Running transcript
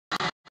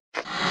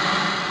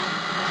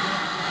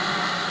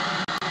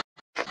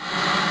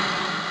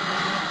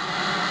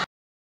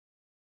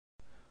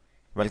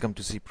Welcome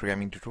to C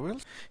Programming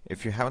Tutorials.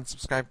 If you haven't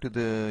subscribed to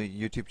the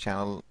YouTube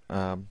channel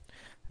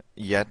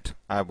yet,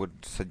 I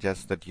would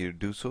suggest that you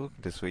do so.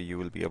 This way you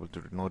will be able to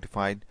be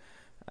notified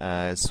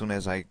as soon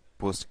as I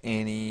post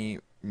any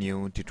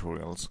new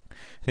tutorials.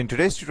 So in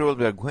today's tutorial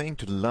we are going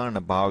to learn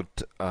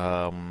about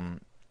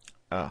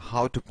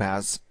how to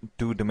pass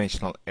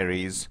two-dimensional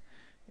arrays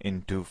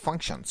into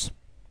functions.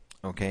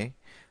 Okay.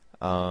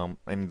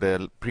 In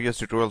the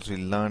previous tutorials we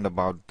learned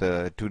about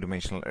the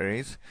two-dimensional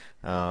arrays.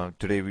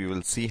 Today we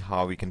will see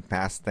how we can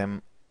pass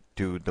them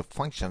to the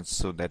functions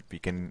so that we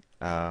can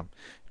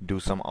do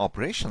some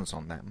operations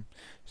on them.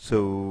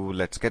 So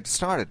let's get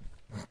started.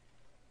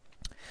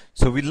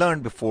 So we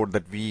learned before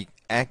that we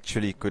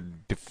actually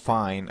could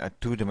define a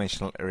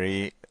two-dimensional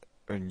array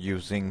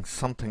using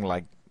something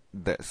like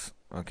this.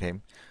 Okay.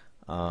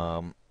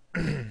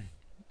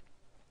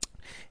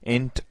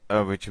 Int,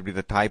 which would be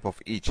the type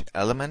of each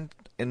element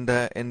in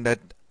that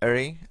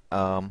array,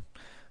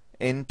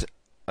 int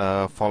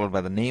followed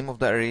by the name of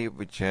the array,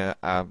 which you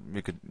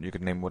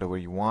could name whatever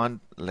you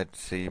want.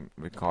 Let's say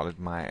we call it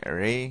my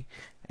array,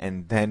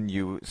 and then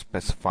you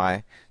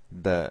specify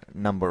the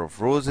number of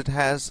rows it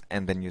has,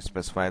 and then you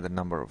specify the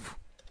number of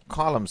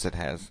columns it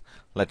has.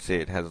 Let's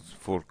say it has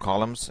 4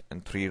 columns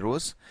and 3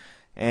 rows.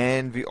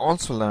 And we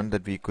also learned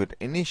that we could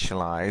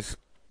initialize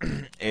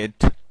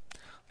it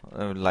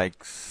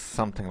like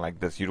something like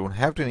this. You don't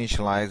have to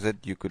initialize it.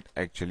 You could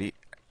actually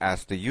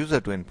ask the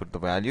user to input the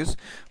values,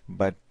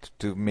 but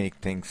to make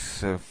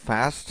things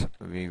fast,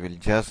 we will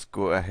just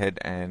go ahead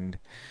and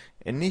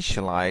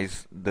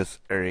initialize this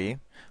array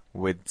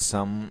with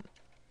some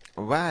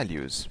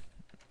values.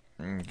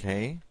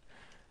 Okay.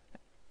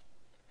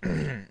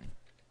 There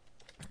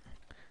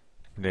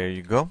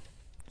you go.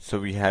 So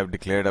we have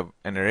declared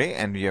an array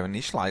and we have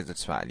initialized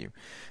its value.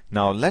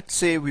 Now let's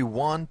say we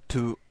want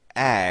to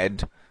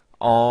add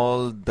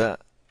all the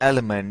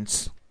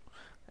elements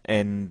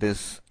in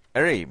this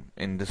array,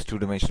 in this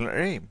two-dimensional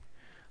array.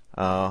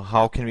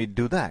 How can we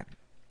do that?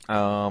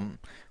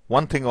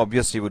 One thing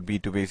obviously would be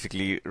to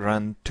basically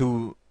run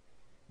 2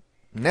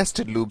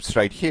 nested loops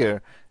right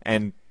here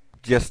and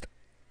just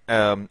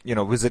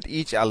visit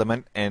each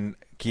element and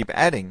keep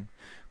adding.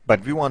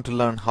 But we want to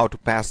learn how to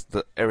pass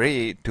the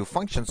array to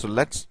functions. So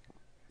let's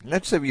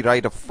say we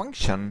write a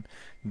function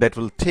that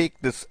will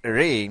take this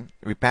array,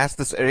 we pass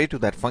this array to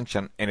that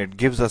function, and it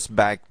gives us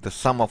back the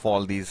sum of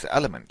all these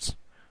elements.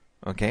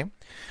 Okay,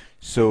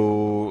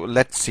 so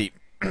let's see.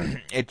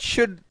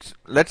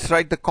 Let's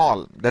write the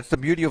call. That's the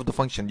beauty of the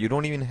function. You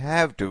don't even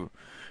have to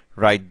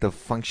write the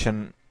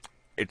function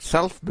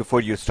itself before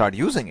you start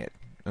using it.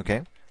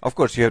 Okay, of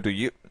course you have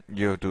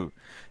to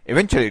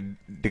eventually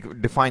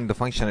define the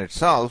function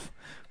itself,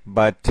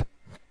 but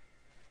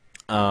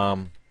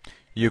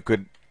you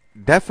could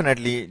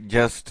definitely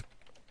just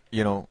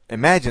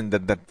imagine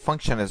that that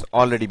function has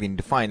already been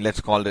defined.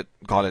 Let's call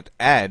it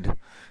add,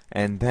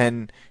 and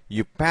then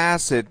you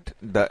pass it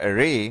the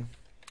array,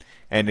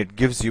 and it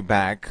gives you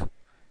back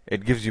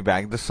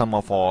the sum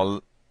of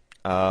all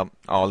the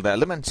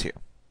elements here.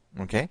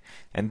 Okay,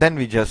 and then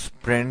we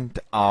just print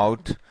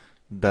out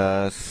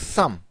the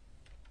sum.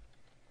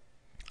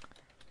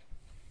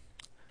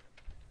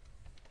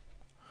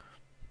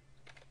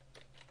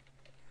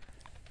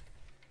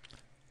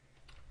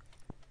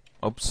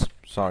 Oops,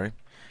 sorry.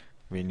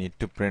 We need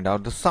to print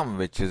out the sum,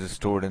 which is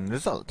stored in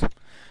result.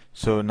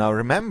 So now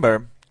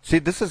remember, see,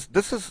 this is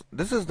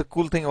the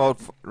cool thing about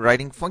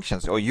writing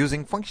functions or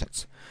using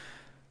functions.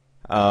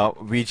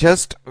 We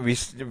have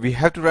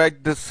to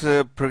write this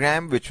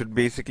program which would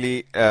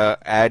basically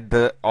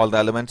add all the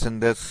elements in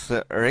this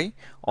array.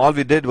 All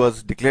we did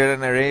was declare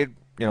an array,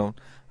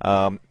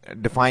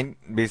 define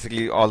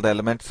basically all the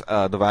elements,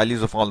 the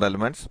values of all the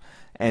elements,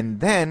 and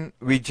then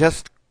we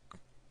just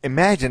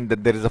imagine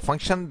that there is a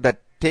function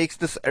that takes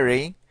this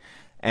array,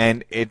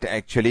 and it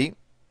actually,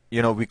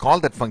 we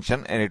call that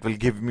function and it will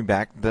give me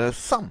back the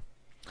sum.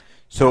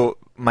 So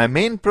my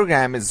main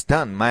program is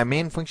done. My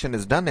main function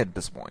is done at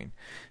this point.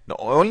 The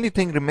only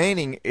thing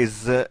remaining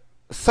is a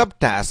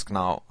subtask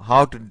now,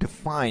 how to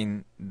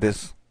define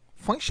this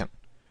function.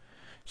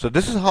 So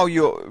this is how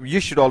you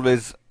should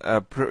always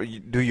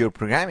do your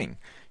programming.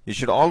 You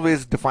should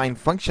always define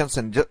functions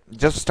and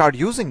just start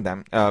using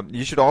them.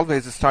 You should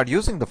always start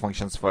using the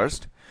functions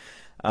first,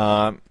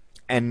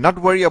 and not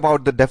worry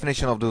about the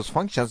definition of those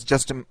functions.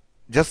 Just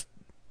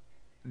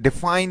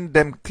define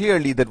them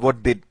clearly, that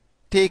what they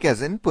take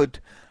as input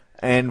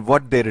and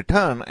what they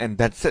return, and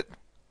that's it.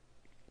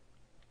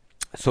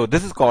 So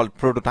this is called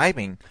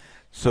prototyping.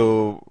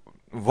 So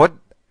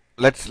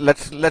let's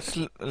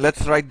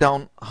write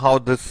down how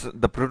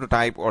the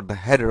prototype or the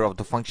header of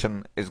the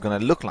function is going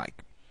to look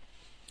like.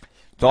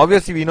 So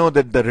obviously we know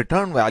that the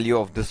return value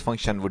of this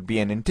function would be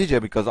an integer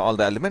because all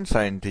the elements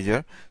are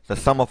integer. The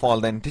sum of all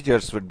the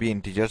integers would be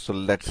integer. So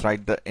let's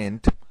write the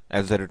int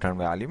as the return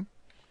value,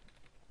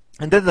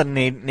 and then the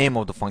name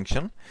of the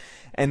function,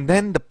 and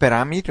then the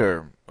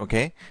parameter.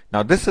 Okay,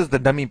 now this is the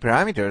dummy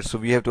parameter, so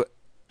we have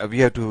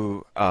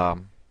to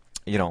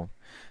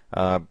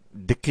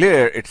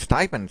declare its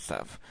type and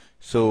stuff.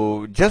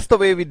 So just the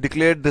way we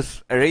declared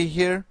this array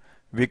here,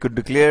 we could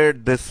declare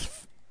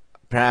this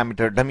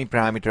parameter, dummy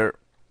parameter,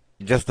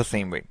 just the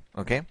same way.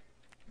 Okay,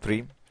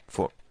 3,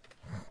 4.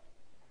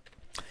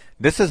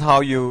 This is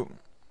how you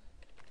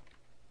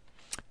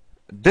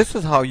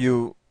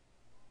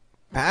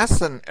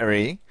pass an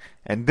array,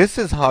 and this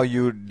is how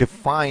you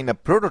define a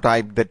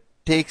prototype that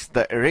takes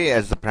the array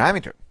as the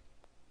parameter.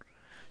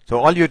 So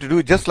all you have to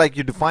do, just like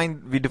we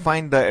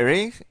defined the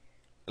array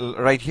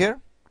right here,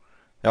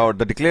 or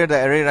declare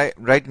the array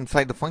right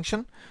inside the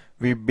function,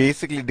 we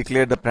basically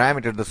declare the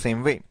parameter the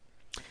same way.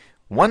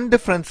 One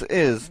difference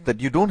is that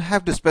you don't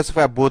have to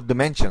specify both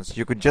dimensions.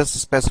 You could just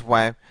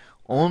specify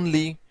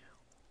only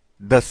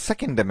the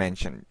second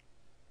dimension,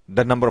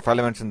 the number of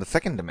elements in the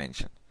second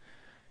dimension.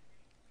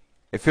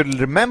 If you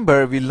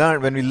remember,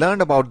 when we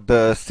learned about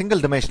the single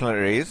dimensional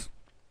arrays,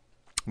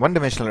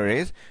 one-dimensional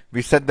arrays,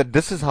 we said that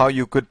this is how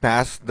you could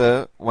pass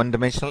the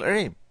one-dimensional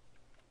array.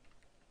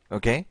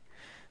 Okay,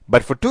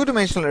 but for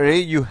two-dimensional array,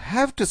 you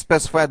have to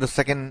specify the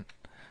second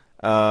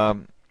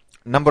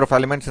number of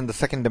elements in the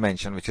second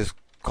dimension, which is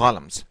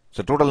columns.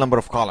 So total number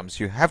of columns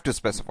you have to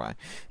specify.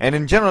 And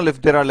in general,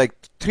 if there are like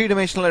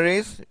three-dimensional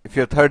arrays, if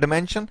you're third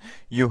dimension,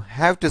 you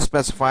have to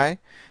specify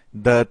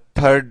the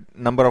third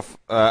number of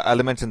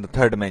elements in the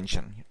third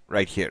dimension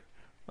right here.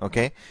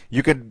 Okay,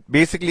 you could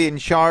basically in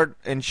short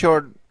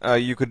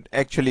you could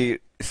actually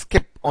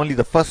skip only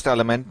the first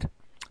element,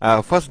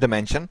 first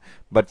dimension,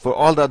 but for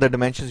all the other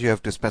dimensions you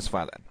have to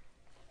specify that,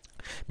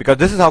 because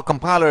this is how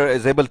compiler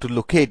is able to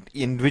locate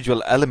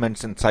individual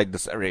elements inside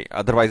this array.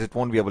 Otherwise it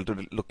won't be able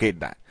to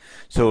locate that.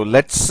 So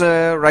let's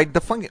write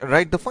the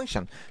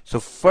function. So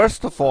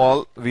first of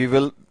all, we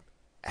will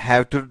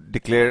have to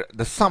declare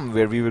the sum,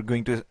 where we were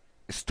going to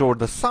store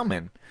the sum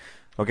in.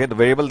 Okay, the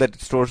variable that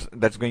it stores,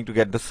 that's going to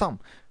get the sum.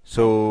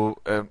 So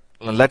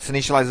let's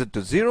initialize it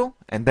to 0,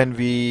 and then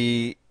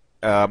we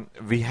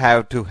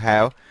have to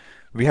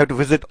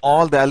visit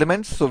all the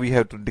elements. So we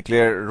have to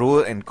declare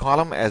row and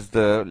column as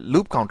the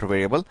loop counter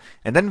variable.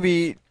 And then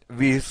we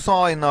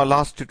saw in our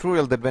last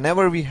tutorial that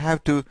whenever we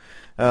have to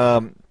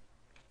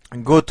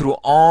go through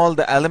all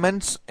the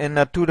elements in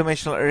a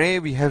two-dimensional array,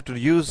 we have to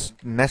use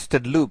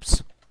nested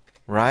loops,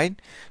 right?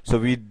 So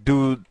we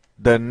do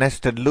the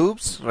nested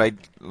loops right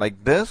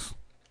like this,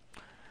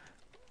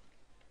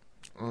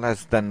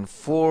 less than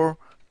 4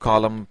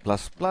 column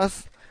plus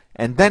plus,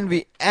 and then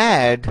we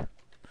add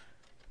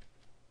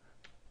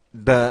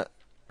the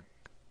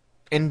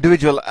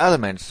individual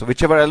elements. So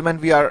whichever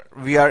element we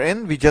are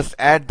in, we just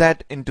add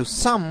that into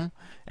sum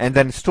and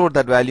then store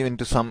that value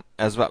into sum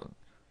as well.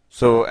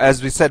 So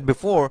as we said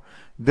before,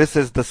 this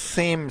is the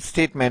same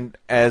statement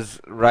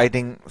as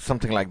writing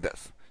something like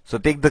this. So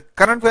take the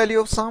current value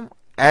of sum,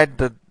 add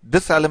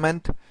this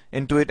element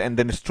into it, and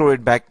then store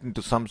it back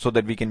into sum, so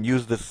that we can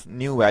use this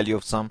new value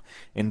of sum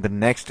in the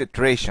next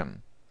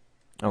iteration.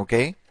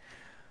 Okay,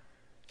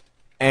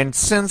 and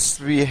since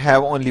we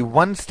have only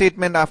one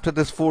statement after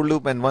this for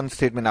loop and one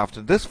statement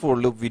after this for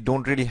loop, we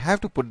don't really have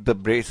to put the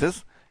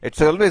braces.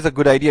 It's always a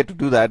good idea to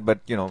do that, but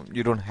you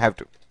don't have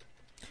to.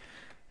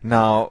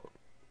 Now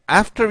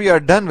after we are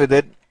done with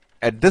it,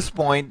 at this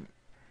point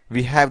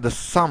we have the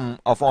sum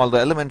of all the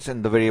elements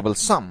in the variable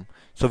sum,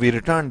 so we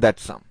return that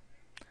sum.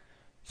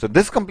 So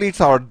this completes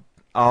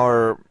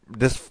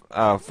this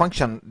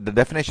function, the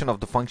definition of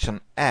the function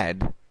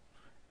add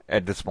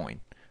at this point.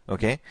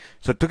 Okay,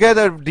 so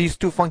together these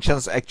two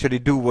functions actually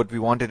do what we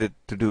wanted it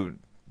to do,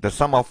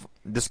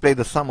 display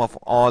the sum of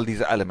all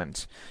these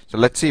elements. So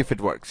let's see if it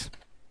works.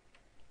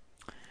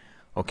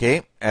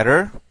 Okay,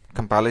 error,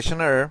 compilation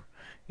error.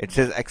 It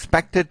says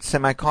expected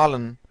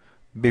semicolon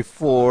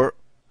before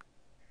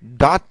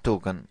dot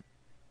token,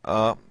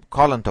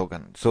 colon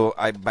token. So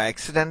by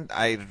accident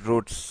I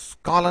wrote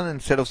colon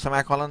instead of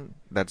semicolon.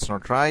 That's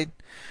not right.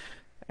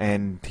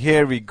 And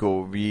here we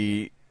go,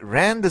 we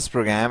ran this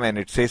program and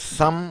it says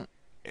sum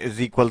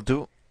is equal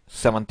to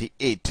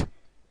 78.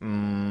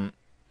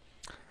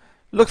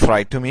 Looks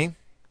right to me.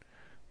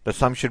 The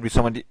sum should be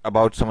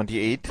about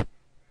 78,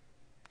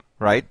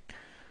 right?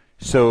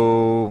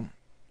 So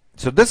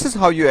this is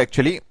how you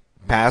actually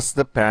pass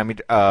the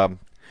parameter,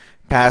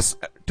 pass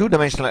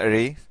two-dimensional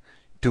array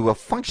to a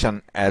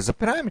function as a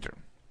parameter.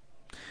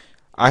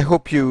 I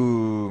hope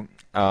you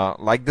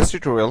like this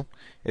tutorial.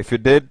 If you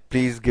did,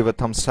 please give a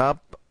thumbs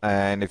up,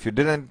 and if you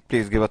didn't,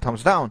 please give a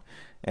thumbs down,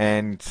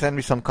 and send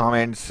me some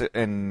comments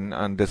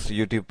on this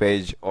YouTube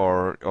page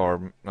or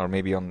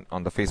maybe on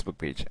the Facebook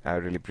page. I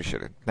really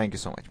appreciate it. Thank you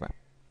so much. Bye.